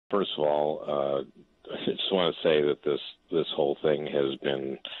First of all, I just want to say that this whole thing has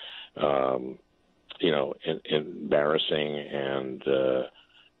been, embarrassing and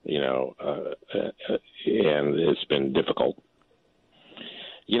and it's been difficult.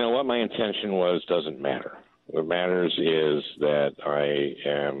 You know, what my intention was doesn't matter. What matters is that I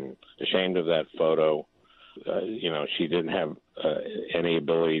am ashamed of that photo. She didn't have any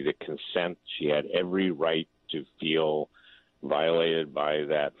ability to consent. She had every right to feel violated by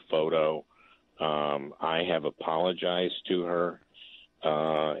that photo. I have apologized to her,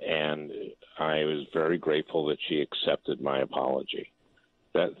 and I was very grateful that she accepted my apology.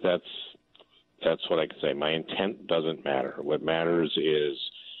 That's what I can say. My intent doesn't matter. What matters is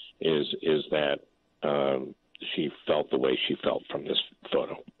that she felt the way she felt from this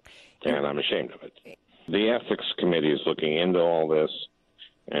photo, and I'm ashamed of it. The Ethics Committee is looking into all this,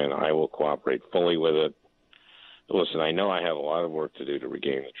 and I will cooperate fully with it. Listen, I know I have a lot of work to do to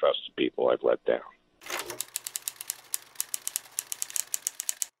regain the trust of people I've let down.